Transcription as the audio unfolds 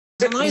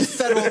a nice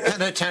federal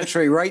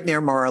penitentiary right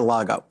near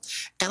Mar-a-Lago.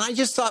 And I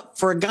just thought,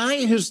 for a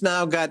guy who's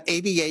now got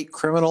 88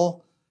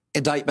 criminal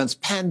indictments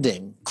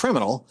pending,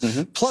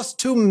 plus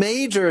 2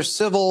 major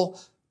civil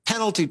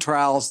penalty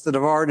trials that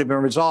have already been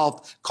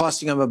resolved,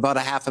 costing him about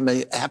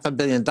 $500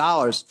 million,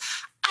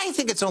 I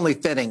think it's only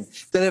fitting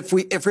that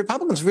if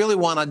Republicans really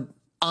want to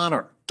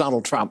honor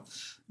Donald Trump,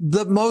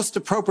 the most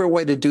appropriate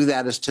way to do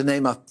that is to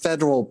name a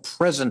federal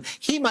prison.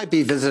 He might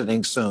be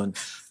visiting soon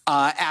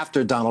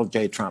after Donald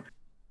J. Trump.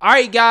 All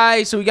right,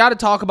 guys, so we got to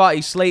talk about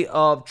a slate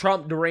of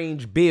Trump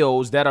deranged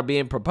bills that are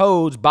being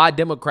proposed by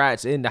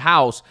Democrats in the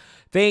House,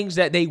 things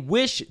that they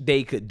wish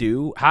they could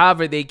do.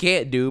 However, they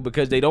can't do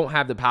because they don't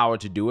have the power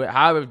to do it.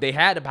 However, if they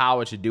had the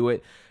power to do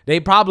it, they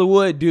probably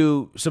would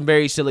do some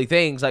very silly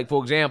things, like,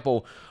 for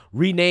example,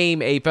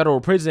 rename a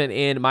federal prison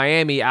in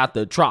Miami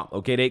after Trump.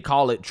 Okay, they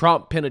call it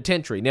Trump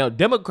Penitentiary. Now,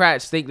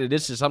 Democrats think that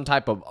this is some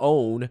type of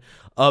own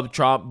of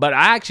Trump, but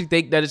I actually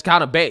think that it's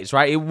kind of base,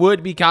 right? It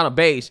would be kind of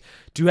base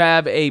to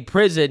have a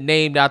prison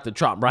named after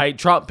Trump, right?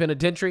 Trump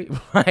Penitentiary,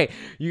 right?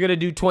 You're going to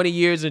do 20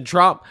 years in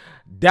Trump.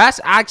 That's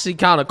actually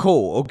kind of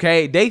cool,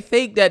 okay? They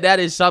think that that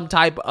is some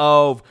type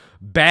of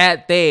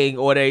bad thing,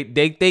 or they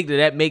think that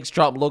that makes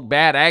Trump look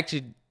bad. I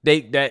actually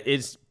think that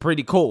is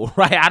pretty cool,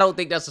 right? I don't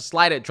think that's a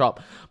slight at Trump,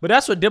 but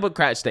that's what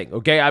Democrats think,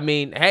 okay? I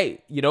mean,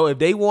 hey, you know, if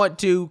they want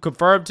to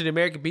confirm to the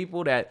American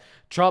people that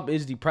Trump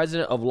is the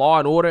president of law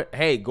and order,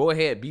 hey, go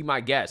ahead, be my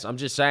guest. I'm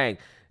just saying,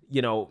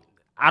 you know,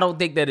 I don't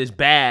think that it's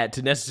bad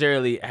to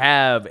necessarily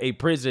have a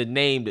prison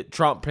named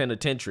Trump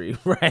Penitentiary,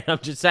 right? I'm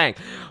just saying.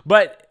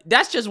 But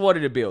that's just one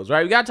of the bills,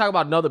 right? We got to talk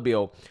about another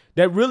bill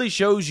that really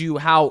shows you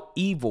how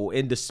evil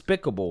and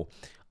despicable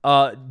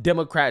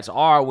Democrats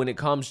are when it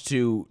comes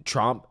to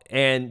Trump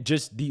and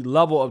just the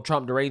level of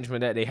Trump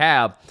derangement that they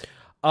have,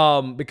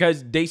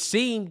 because they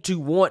seem to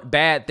want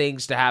bad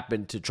things to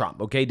happen to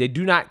Trump, okay? They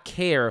do not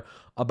care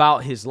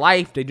about his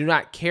life. They do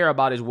not care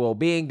about his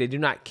well-being. They do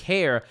not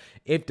care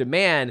if the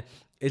man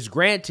is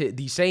granted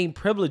the same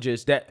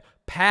privileges that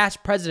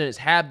past presidents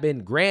have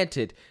been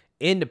granted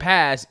in the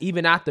past,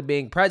 even after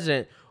being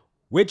president,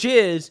 which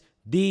is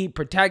the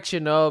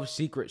protection of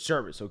Secret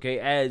Service, okay?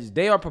 As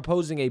they are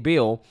proposing a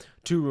bill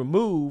to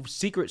remove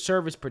Secret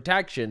Service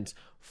protections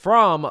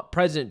from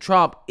President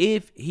Trump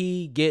if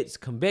he gets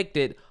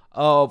convicted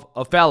of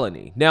a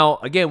felony. Now,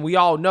 again, we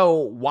all know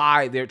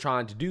why they're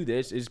trying to do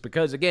this is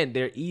because, again,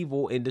 they're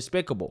evil and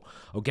despicable,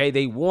 okay?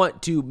 They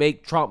want to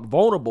make Trump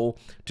vulnerable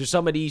to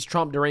some of these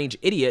Trump deranged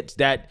idiots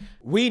that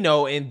we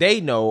know and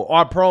they know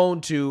are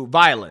prone to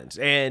violence.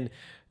 And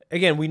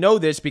again, we know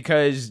this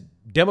because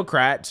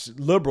Democrats,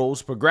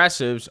 liberals,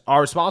 progressives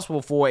are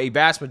responsible for a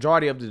vast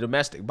majority of the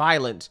domestic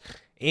violence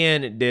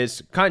in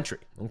this country,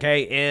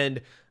 okay?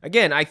 And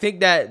again, I think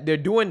that they're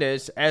doing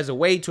this as a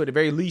way to, at the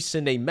very least,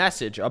 send a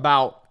message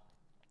about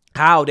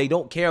how they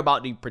don't care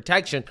about the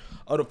protection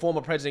of the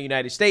former president of the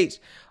United States,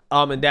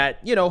 and that,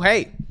 you know,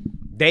 hey,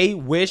 they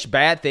wish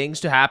bad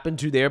things to happen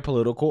to their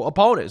political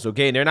opponents,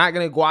 okay? And they're not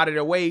going to go out of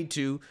their way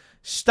to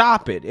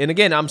stop it. And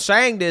again, I'm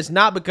saying this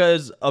not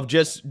because of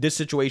just this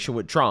situation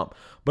with Trump,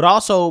 but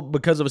also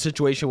because of a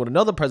situation with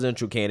another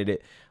presidential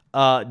candidate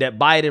that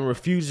Biden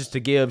refuses to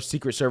give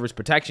Secret Service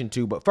protection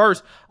to. But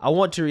first, I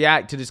want to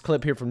react to this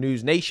clip here from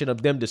News Nation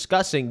of them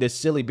discussing this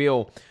silly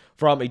bill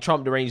from a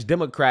Trump deranged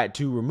Democrat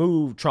to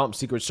remove Trump's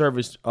Secret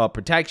Service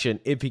protection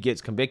if he gets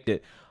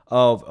convicted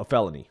of a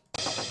felony.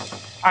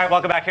 All right,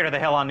 welcome back here to the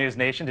Hill on News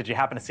Nation. Did you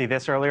happen to see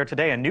this earlier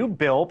today? A new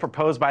bill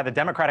proposed by the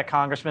Democratic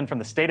congressman from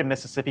the state of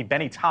Mississippi,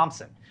 Bennie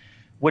Thompson,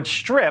 would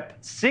strip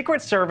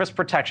Secret Service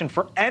protection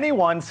for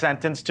anyone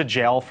sentenced to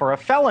jail for a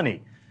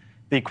felony.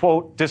 The,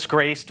 quote,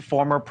 disgraced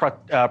former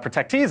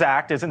Protectees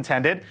Act is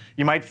intended,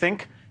 you might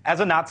think, as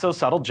a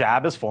not-so-subtle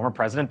jab as former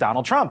President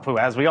Donald Trump, who,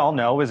 as we all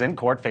know, is in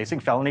court facing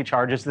felony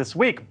charges this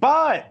week.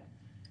 But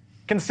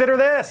consider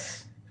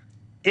this.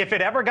 If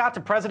it ever got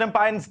to President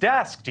Biden's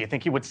desk, do you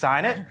think he would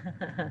sign it?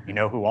 You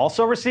know who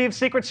also received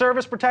Secret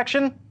Service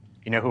protection?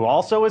 You know who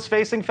also is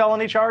facing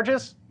felony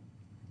charges?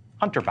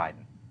 Hunter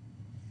Biden.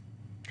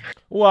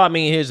 Well, I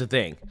mean, here's the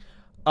thing.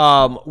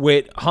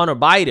 With Hunter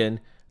Biden,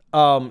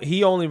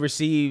 he only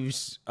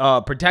receives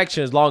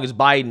protection as long as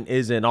Biden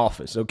is in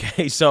office,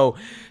 okay? So,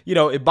 you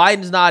know, if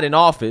Biden's not in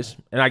office,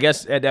 and I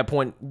guess at that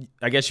point,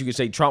 I guess you could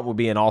say Trump would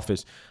be in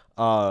office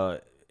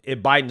if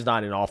Biden's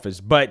not in office.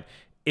 But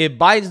if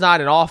Biden's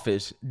not in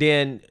office,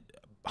 then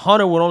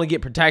Hunter would only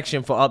get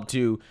protection for up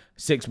to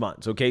 6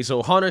 months, okay?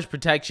 So Hunter's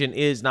protection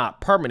is not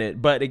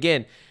permanent. But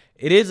again,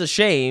 it is a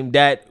shame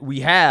that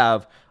we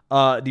have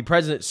the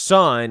president's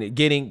son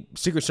getting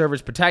Secret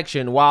Service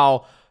protection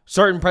while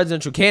certain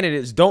presidential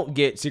candidates don't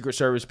get Secret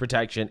Service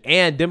protection,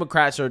 and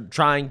Democrats are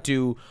trying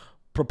to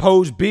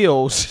propose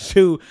bills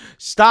to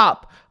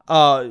stop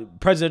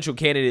presidential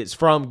candidates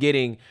from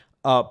getting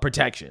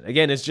protection.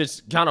 Again, it's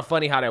just kind of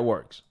funny how that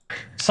works.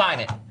 Sign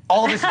it.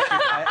 All of this is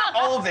stupid.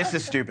 All of this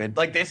is stupid.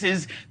 Like, this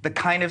is the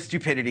kind of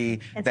stupidity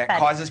that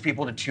causes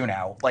people to tune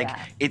out. Like,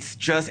 it's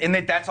just, and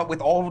that's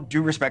with all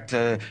due respect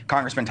to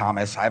Congressman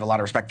Thomas. I have a lot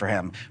of respect for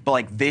him. But,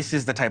 like, this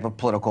is the type of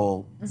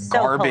political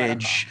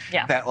garbage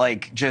that,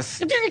 like,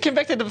 just. If you're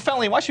convicted of a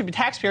felony, why should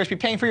taxpayers be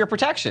paying for your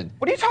protection?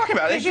 What are you talking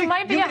about? Because you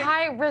might be a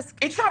high-risk.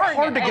 It's not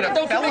hard to get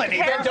a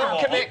felony.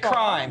 Don't commit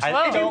crimes.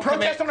 Don't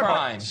commit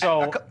crimes.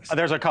 So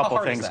there's a couple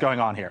things going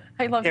on here.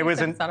 I love it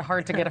it's not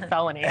hard to get a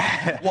felony.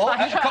 Well,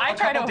 a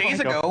couple days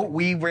ago,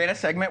 we ran a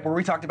segment where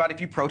we talked about if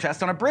you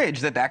protest on a bridge,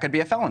 that could be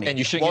a felony. And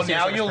you shouldn't. Well,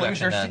 now you lose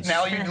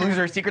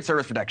your Secret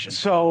Service protection.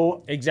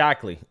 So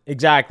exactly.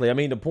 I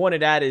mean, the point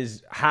of that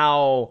is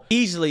how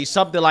easily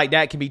something like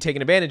that can be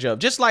taken advantage of.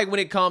 Just like when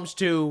it comes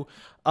to,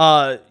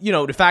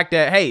 the fact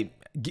that, hey,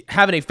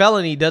 having a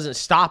felony doesn't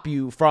stop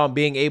you from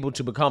being able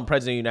to become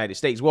president of the United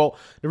States. Well,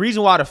 the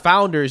reason why the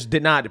founders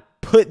did not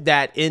put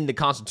that in the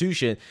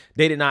Constitution,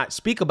 they did not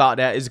speak about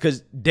that, is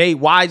because they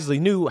wisely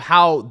knew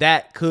how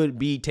that could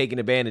be taken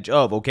advantage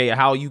of, okay?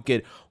 How you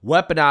could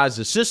weaponize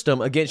the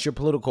system against your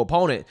political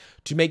opponent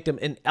to make them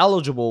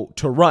ineligible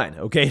to run,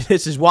 okay?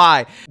 This is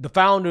why the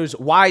founders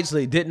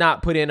wisely did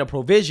not put in a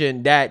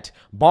provision that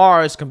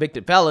bars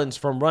convicted felons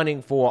from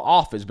running for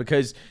office,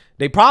 because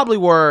they probably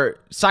were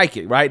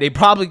psychic, right? They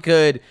probably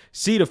could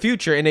see the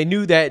future, and they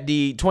knew that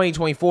the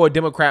 2024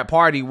 Democrat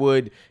Party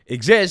would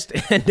exist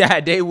and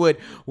that they would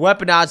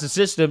weaponize the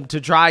system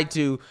to try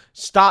to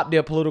stop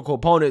their political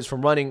opponents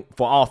from running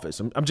for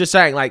office. I'm just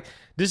saying, like,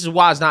 this is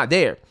why it's not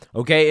there,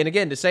 okay? And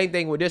again, the same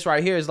thing with this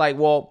right here is like,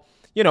 well,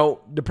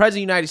 the president of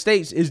the United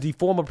States is the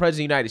former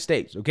president of the United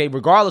States, okay?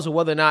 Regardless of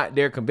whether or not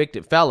they're a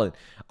convicted felon,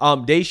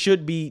 they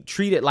should be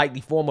treated like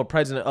the former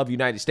president of the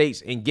United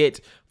States and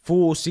get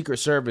full Secret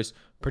Service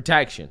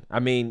protection. I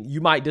mean, you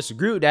might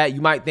disagree with that.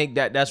 You might think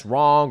that that's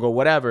wrong or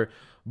whatever.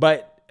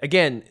 But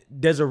again,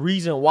 there's a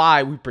reason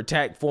why we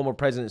protect former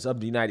presidents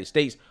of the United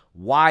States,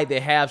 why they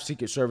have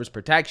Secret Service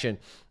protection.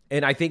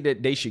 And I think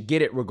that they should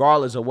get it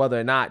regardless of whether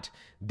or not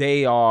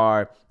they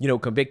are,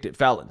 convicted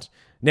felons.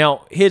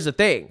 Now, here's the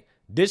thing.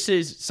 This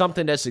is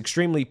something that's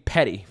extremely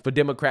petty for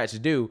Democrats to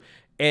do.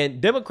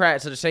 And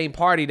Democrats are the same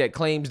party that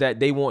claims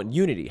that they want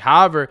unity.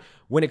 However,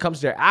 when it comes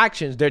to their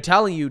actions, they're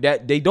telling you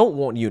that they don't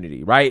want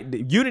unity, right?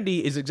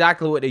 Unity is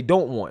exactly what they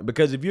don't want,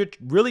 because if you're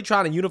really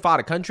trying to unify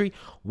the country,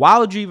 why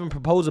would you even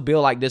propose a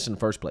bill like this in the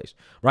first place,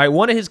 right?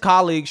 One of his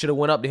colleagues should have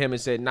went up to him and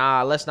said,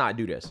 nah, let's not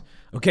do this.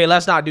 Okay,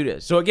 let's not do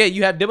this. So again,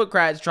 you have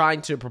Democrats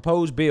trying to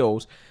propose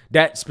bills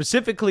that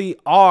specifically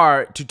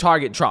are to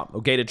target Trump,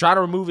 okay, to try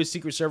to remove his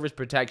Secret Service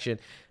protection.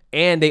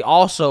 And they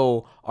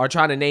also are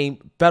trying to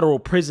name federal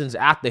prisons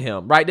after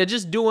him, right? They're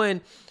just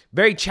doing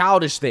very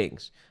childish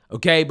things,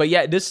 okay? But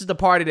yeah, this is the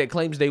party that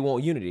claims they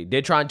want unity.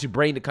 They're trying to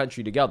bring the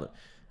country together.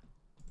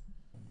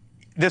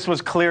 This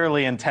was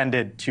clearly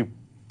intended to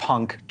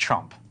punk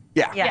Trump.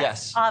 Yeah.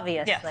 Yes.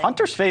 Obviously. Yes.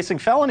 Hunter's facing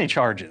felony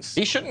charges.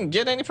 He shouldn't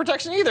get any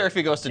protection either if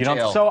he goes to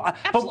jail.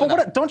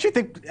 But don't you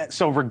think,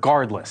 so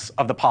regardless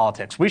of the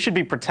politics, we should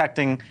be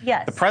protecting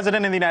the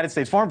president of the United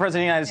States, former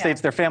president of the United States,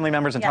 their family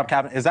members and top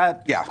cabinet? Is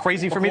that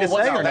crazy for me to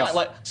say? Or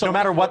no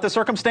matter what the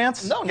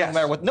circumstance? No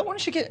matter what. No one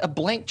should get a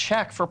blank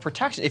check for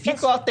protection. If you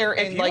go out there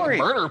and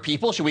murder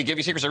people, should we give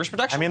you Secret Service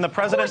protection? I mean, the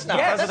president's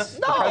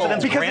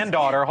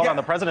granddaughter,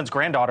 the president's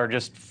granddaughter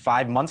just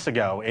 5 months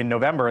ago in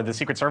November, the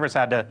Secret Service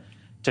had to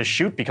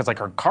shoot because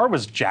her car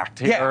was jacked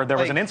or there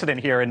was an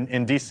incident here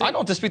in D.C. I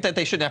don't dispute that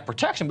they shouldn't have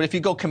protection, but if you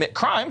go commit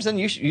crimes, then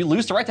you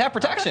lose the right to have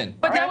protection.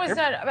 But that was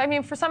not, I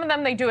mean, for some of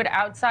them, they do it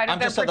outside of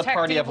their protected window. I'm just the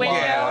party of law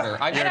and order.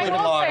 I believe in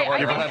law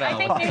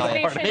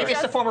and order. Maybe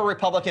it's the former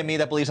Republican me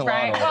that believes in law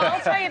and order. Well,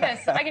 I'll tell you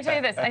this. I can tell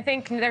you this. I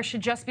think there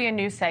should just be a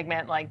new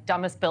segment like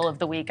Dumbest Bill of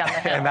the Week on the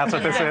Hill. And that's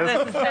what this is?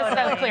 This is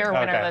the clear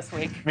winner this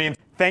week. I mean,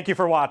 thank you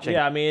for watching.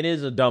 Yeah, I mean, it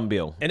is a dumb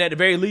bill. And at the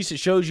very least, it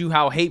shows you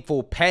how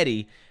hateful,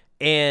 petty,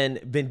 and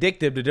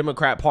vindictive the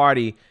Democrat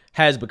Party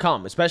has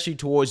become, especially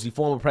towards the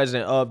former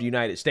president of the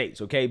United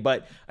States, okay?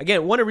 But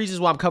again, one of the reasons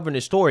why I'm covering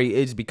this story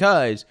is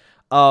because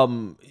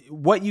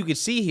what you can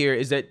see here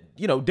is that,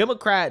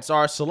 Democrats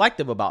are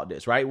selective about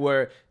this, right?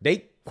 Where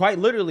they quite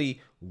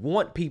literally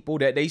want people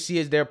that they see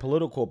as their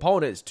political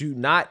opponents to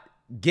not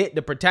get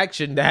the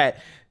protection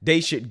that they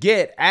should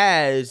get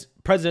as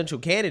presidential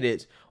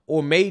candidates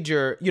or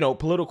major,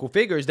 political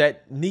figures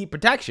that need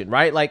protection,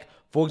 right? Like,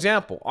 for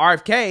example,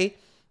 RFK,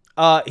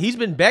 he's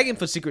been begging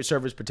for Secret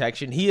Service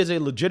protection. He is a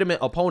legitimate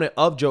opponent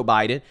of Joe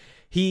Biden.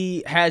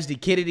 He has the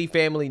Kennedy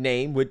family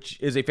name, which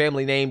is a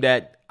family name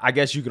that I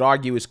guess you could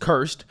argue is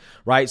cursed,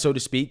 right, so to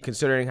speak,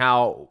 considering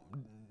how,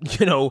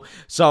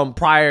 some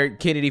prior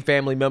Kennedy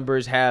family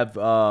members have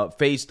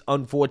faced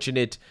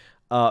unfortunate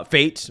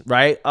fates,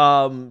 right?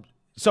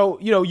 So,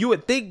 you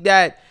would think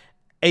that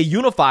a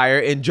unifier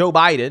in Joe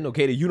Biden,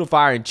 okay, the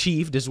unifier in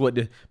chief, this is what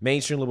the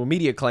mainstream liberal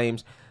media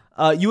claims,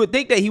 you would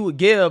think that he would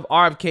give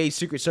RFK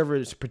Secret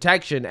Service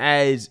protection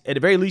as, at the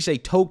very least, a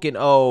token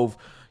of,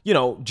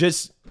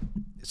 just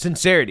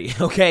sincerity,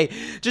 okay?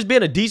 Just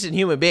being a decent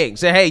human being.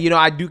 Say, hey,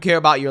 I do care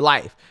about your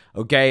life,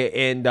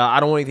 okay? And I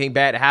don't want anything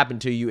bad to happen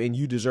to you, and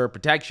you deserve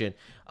protection.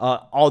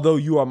 although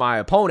you are my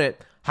opponent.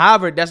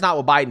 However, that's not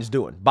what Biden's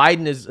doing.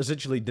 Biden is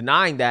essentially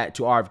denying that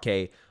to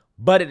RFK,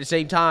 but at the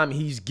same time,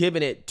 he's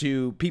giving it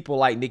to people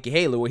like Nikki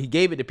Haley, or he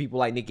gave it to people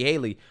like Nikki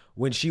Haley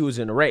when she was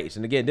in the race.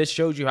 And again, this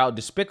shows you how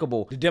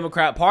despicable the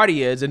Democrat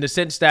Party is, in the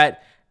sense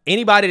that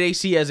anybody they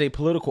see as a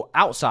political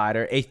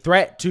outsider, a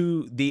threat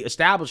to the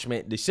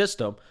establishment, the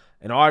system,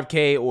 an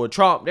RFK or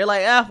Trump, they're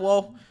like,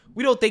 well,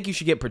 we don't think you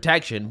should get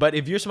protection. But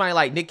if you're somebody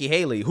like Nikki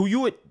Haley, who you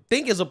would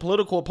think is a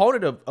political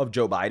opponent of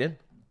Joe Biden,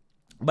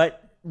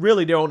 but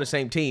really they're on the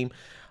same team,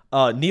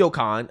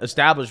 neocon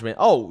establishment,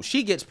 oh,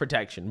 she gets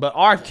protection, but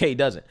RFK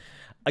doesn't.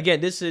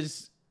 Again, this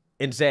is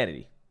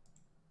insanity.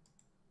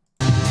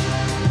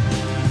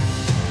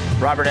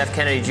 Robert F.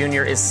 Kennedy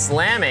Jr. is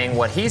slamming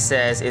what he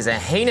says is a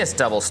heinous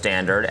double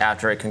standard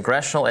after a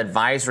congressional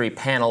advisory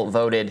panel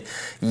voted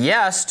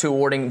yes to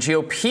awarding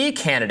GOP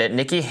candidate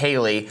Nikki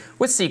Haley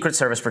with Secret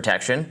Service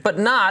protection, but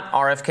not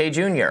RFK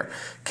Jr.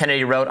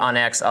 Kennedy wrote on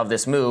X of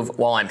this move,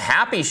 "While I'm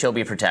happy she'll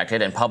be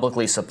protected and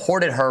publicly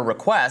supported her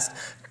request,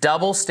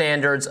 double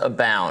standards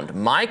abound.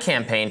 My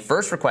campaign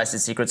first requested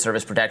Secret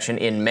Service protection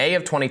in May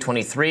of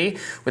 2023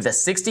 with a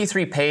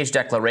 63-page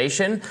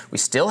declaration. We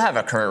still have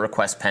a current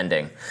request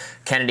pending."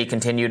 Kennedy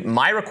continued,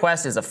 "My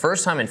request is the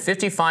first time in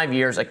 55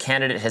 years a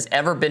candidate has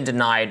ever been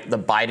denied. The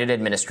Biden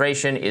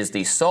administration is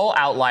the sole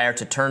outlier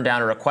to turn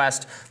down a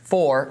request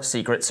for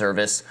Secret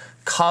Service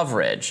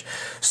coverage."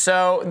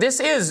 So this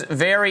is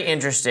very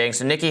interesting.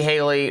 So Nikki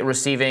Haley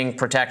receiving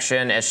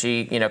protection as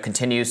she,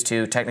 continues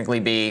to technically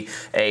be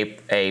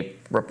a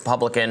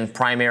Republican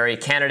primary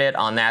candidate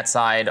on that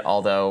side,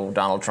 although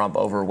Donald Trump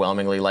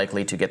overwhelmingly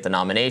likely to get the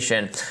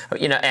nomination.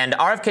 And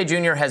RFK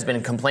Jr. has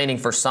been complaining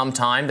for some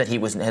time that he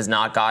has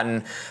not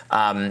gotten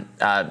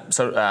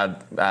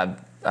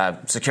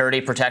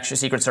security protection,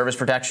 Secret Service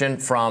protection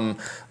from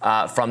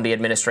the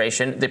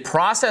administration. The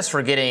process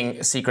for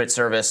getting Secret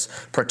Service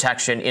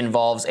protection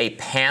involves a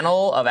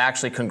panel of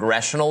actually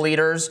congressional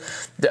leaders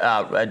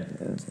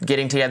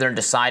getting together and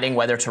deciding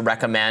whether to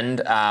recommend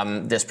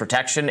this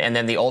protection, and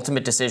then the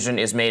ultimate decision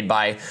is made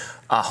by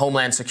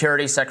Homeland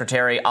Security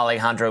Secretary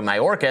Alejandro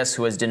Mayorkas,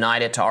 who has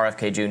denied it to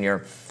RFK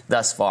Jr.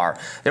 thus far.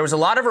 There was a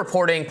lot of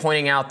reporting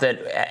pointing out that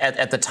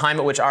at the time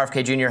at which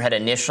RFK Jr. had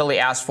initially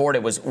asked for it,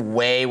 it was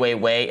way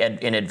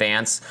in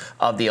advance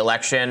of the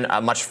election,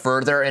 much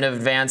further in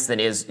advance than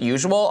is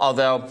usual.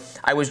 Although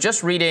I was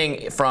just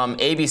reading from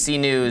ABC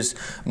News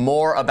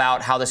more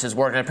about how this is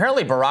working.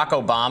 Apparently, Barack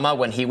Obama,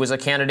 when he was a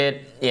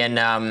candidate in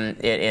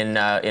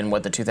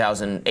the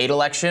 2008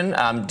 election,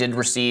 did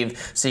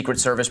receive Secret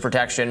Service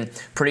protection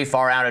pretty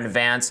far out in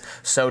advance.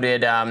 So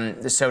did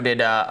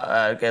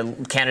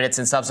candidates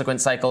in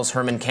subsequent cycles.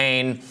 Herman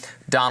Cain,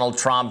 Donald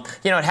Trump.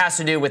 It has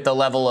to do with the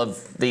level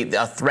of the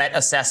threat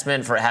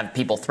assessment for have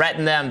people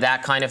threaten them,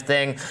 that kind of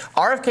thing.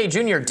 RFK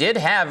Jr. did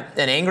have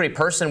an angry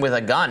person with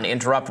a gun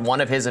interrupt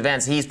one of his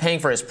events. He's paying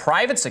for his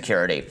private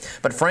security.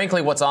 But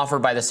frankly, what's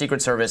offered by the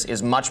Secret Service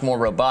is much more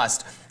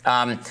robust.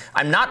 I'm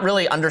not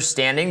really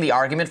understanding the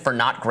argument for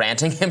not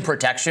granting him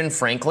protection,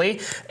 frankly,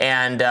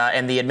 and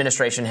the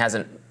administration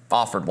hasn't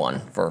offered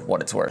one for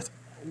what it's worth.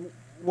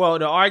 Well,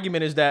 the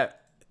argument is that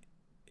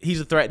he's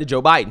a threat to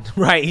Joe Biden,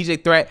 right? He's a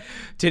threat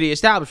to the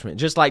establishment,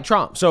 just like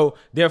Trump. So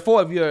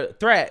therefore, if you're a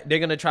threat, they're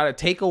going to try to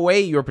take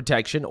away your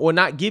protection or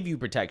not give you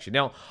protection.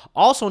 Now,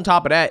 also on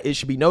top of that, it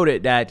should be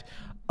noted that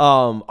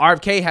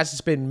RFK has to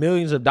spend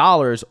millions of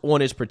dollars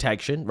on his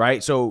protection,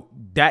 right? So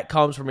that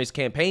comes from his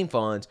campaign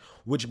funds,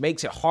 which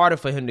makes it harder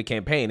for him to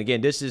campaign. Again,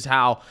 this is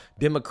how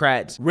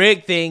Democrats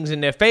rig things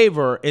in their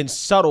favor in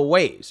subtle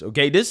ways,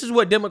 okay? This is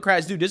what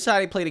Democrats do. This is how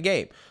they play the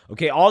game,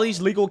 okay? All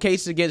these legal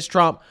cases against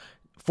Trump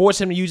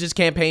force him to use his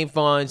campaign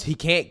funds. He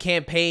can't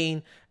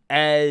campaign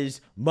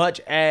as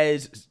much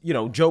as,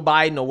 Joe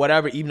Biden or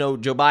whatever, even though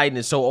Joe Biden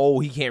is so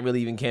old, he can't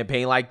really even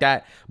campaign like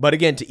that. But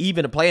again, to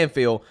even the playing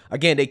field,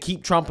 again, they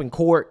keep Trump in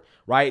court,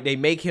 right? They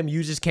make him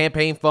use his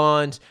campaign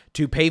funds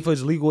to pay for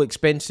his legal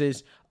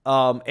expenses.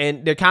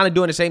 And they're kind of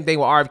doing the same thing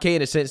with RFK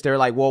in a sense. They're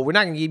like, well, we're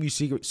not going to give you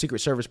Secret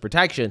Service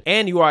protection,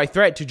 and you are a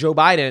threat to Joe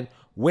Biden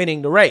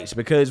winning the race,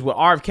 because with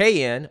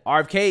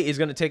RFK is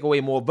going to take away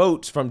more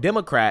votes from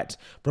Democrats,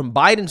 from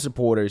Biden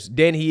supporters,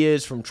 than he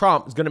is from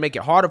Trump. It's going to make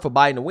it harder for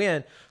Biden to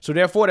win. So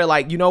therefore, they're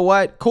like, you know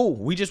what? Cool.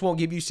 We just won't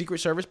give you Secret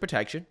Service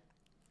protection.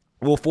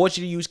 We'll force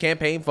you to use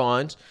campaign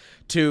funds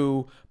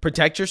to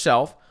protect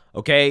yourself.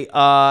 Okay.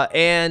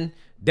 And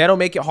that'll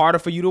make it harder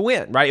for you to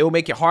win, right? It'll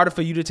make it harder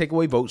for you to take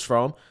away votes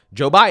from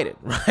Joe Biden,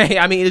 right?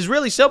 I mean, it's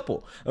really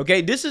simple,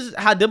 okay? This is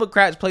how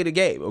Democrats play the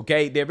game,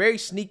 okay? They're very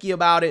sneaky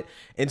about it.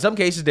 In some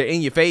cases, they're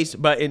in your face,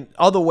 but in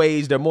other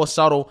ways, they're more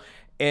subtle,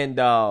 and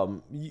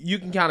you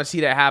can kind of see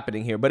that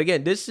happening here. But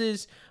again, this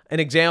is an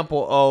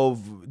example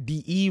of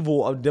the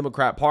evil of the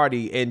Democrat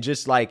Party and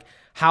just like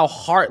how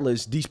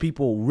heartless these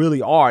people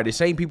really are. The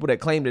same people that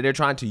claim that they're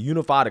trying to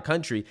unify the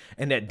country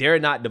and that they're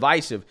not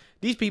divisive.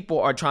 These people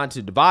are trying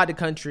to divide the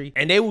country,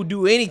 and they will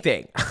do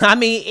anything. I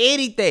mean,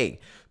 anything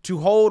to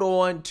hold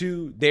on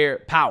to their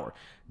power.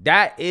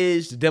 That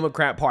is the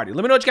Democrat Party.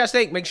 Let me know what you guys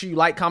think. Make sure you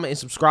like, comment, and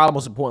subscribe.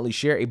 Most importantly,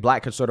 share a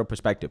Black conservative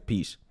perspective.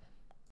 Peace.